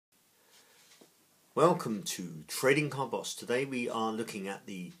Welcome to Tradingcardboss. Today we are looking at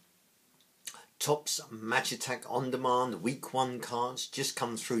the Topps Match Attax On Demand Week 1 cards. Just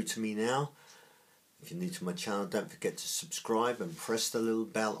come through to me now. If you're new to my channel, don't forget to subscribe and press the little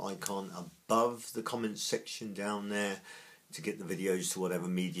bell icon above the comments section down there to get the videos to whatever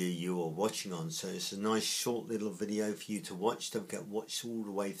media you are watching on. So it's a nice short little video for you to watch. Don't forget, watch all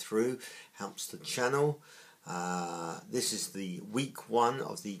the way through. Helps the channel. This is the week 1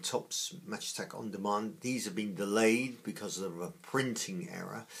 of the Topps Match Attax On Demand. These have been delayed because of a printing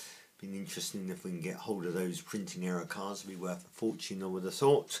error. Been interesting if we can get hold of those printing error cards. It'd be worth a fortune, I would have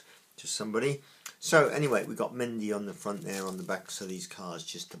thought, to somebody. So anyway, we got Mendy on the front there, on the back. So these cards,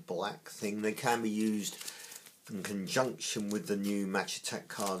 just a black thing. They can be used in conjunction with the new Match Attax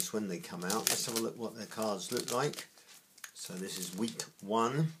cards when they come out. Let's have a look what their cards look like. So this is week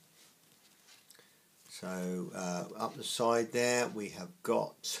 1. So up the side there we have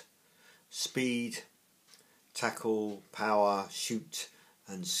got speed, tackle, power, shoot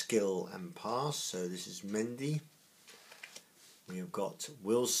and skill and pass. So this is Mendy. We have got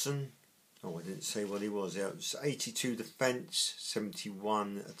Wilson. Oh, I didn't say what he was. It was 82 defence,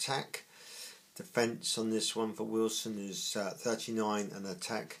 71 attack. Defence on this one for Wilson is 39 and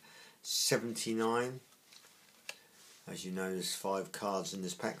attack 79. As you know, there's 5 cards in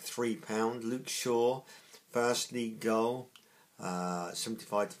this pack. £3. Luke Shaw, first league goal,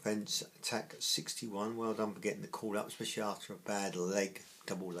 75 defence, attack 61. Well done for getting the call up, especially after a bad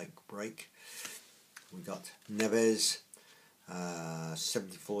double leg break. We got Neves,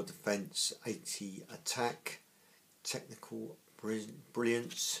 74 defence, 80 attack, technical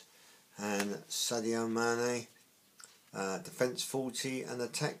brilliance, and Sadio Mane, defence 40 and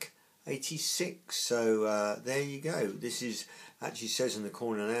attack 86. So there you go. This is actually says in the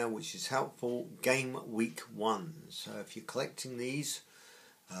corner now, which is helpful, game week 1. So if you're collecting these,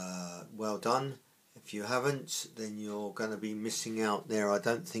 well done. If you haven't, then you're going to be missing out there. I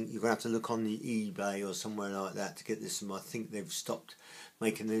don't think you're going to have to look on the eBay or somewhere like that to get this. And I think they've stopped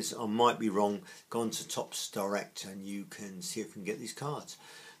making this. I might be wrong. Go on to Topps Direct and you can see if you can get these cards.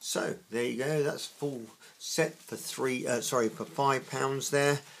 So there you go. That's full set for £5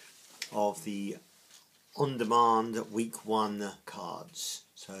 there of the on-demand week 1 cards.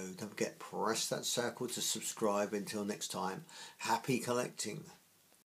 So don't forget, press that circle to subscribe. Until next time, happy collecting.